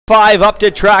5 up to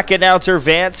track announcer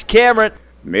Vance Cameron.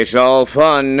 Miss All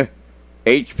Fun,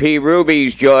 HP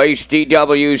Ruby's Joyce,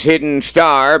 DW's Hidden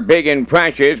Star, Big and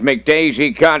Precious,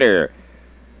 McDaisy Cutter.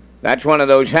 That's one of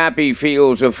those happy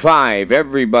fields of 5.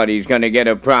 Everybody's going to get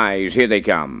a prize. Here they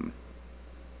come.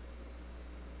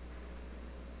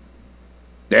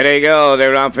 There they go.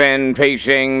 They're off and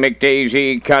facing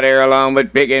McDaisy Cutter along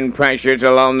with Big and Precious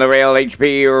along the rail.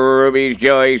 HP Ruby's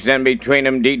Joyce. Then between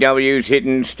them, DW's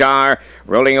Hidden Star.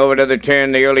 Rolling over to the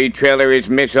turn, the early trailer is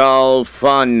Miss All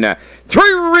Fun.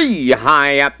 3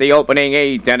 high at the opening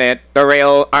 8th, and at the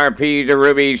rail, RP's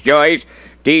Ruby's Joyce.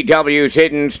 DW's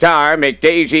Hidden Star,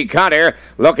 McDaisy Cutter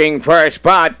looking for a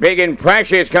spot. Big and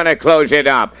Precious gonna close it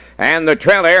up. And the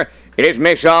trailer is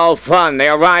Miss All Fun. They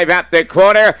arrive at the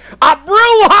quarter. A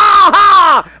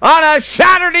brouhaha on a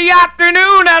Saturday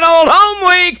afternoon at Old Home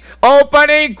Week.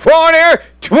 Opening quarter,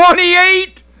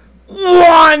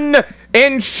 28-1.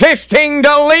 Insisting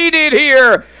to lead it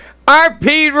here.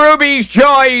 RP Ruby's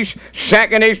Joyce.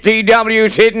 Second is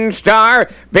DW's Hidden Star.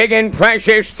 Big and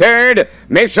Precious third.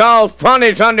 Miss All Fun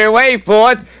is underway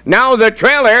fourth. Now the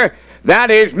trailer.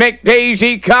 That is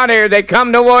McDaisy Cutter. They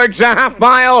come towards the half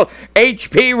mile.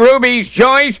 HP Ruby's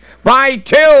Joyce by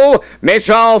 2. Miss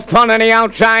All Fun on the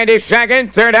outside is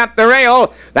second. Third up the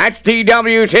rail. That's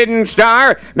DW's Hidden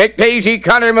Star. McDaisy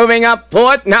Cutter moving up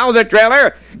fourth. Now the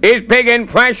trailer is Big and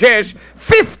Precious.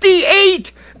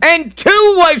 58-2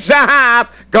 was the half.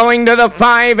 Going to the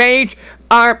 5-8.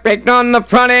 Arpic on the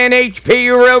front end,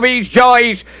 HP Ruby's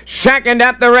Joyce. Second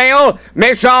at the rail,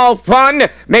 Miss All Fun.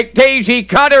 McDaisy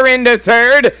Cutter into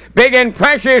third. Big and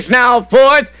Precious now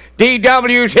fourth.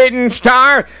 DW's Hidden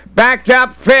Star backed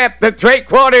up fifth. The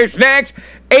 3/4 next.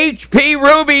 HP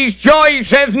Ruby's Joyce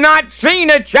has not seen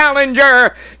a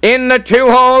challenger in the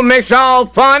 2-hole. Miss All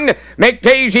Fun.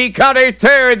 McDaisy Cutter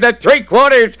third. The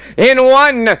 3/4 in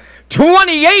 1.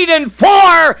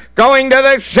 28-4 going to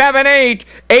the 7-8.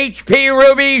 HP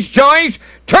Ruby's Joyce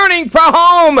turning for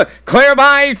home. Clear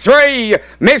by 3.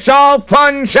 Miss All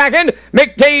Fun second.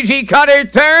 McDaisy Cutter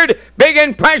third. Big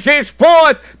and Precious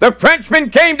fourth. The Frenchman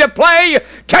came to play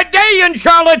today in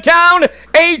Charlottetown.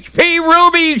 HP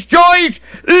Ruby's Joyce.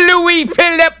 Louis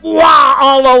Philippe Roy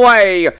all the way.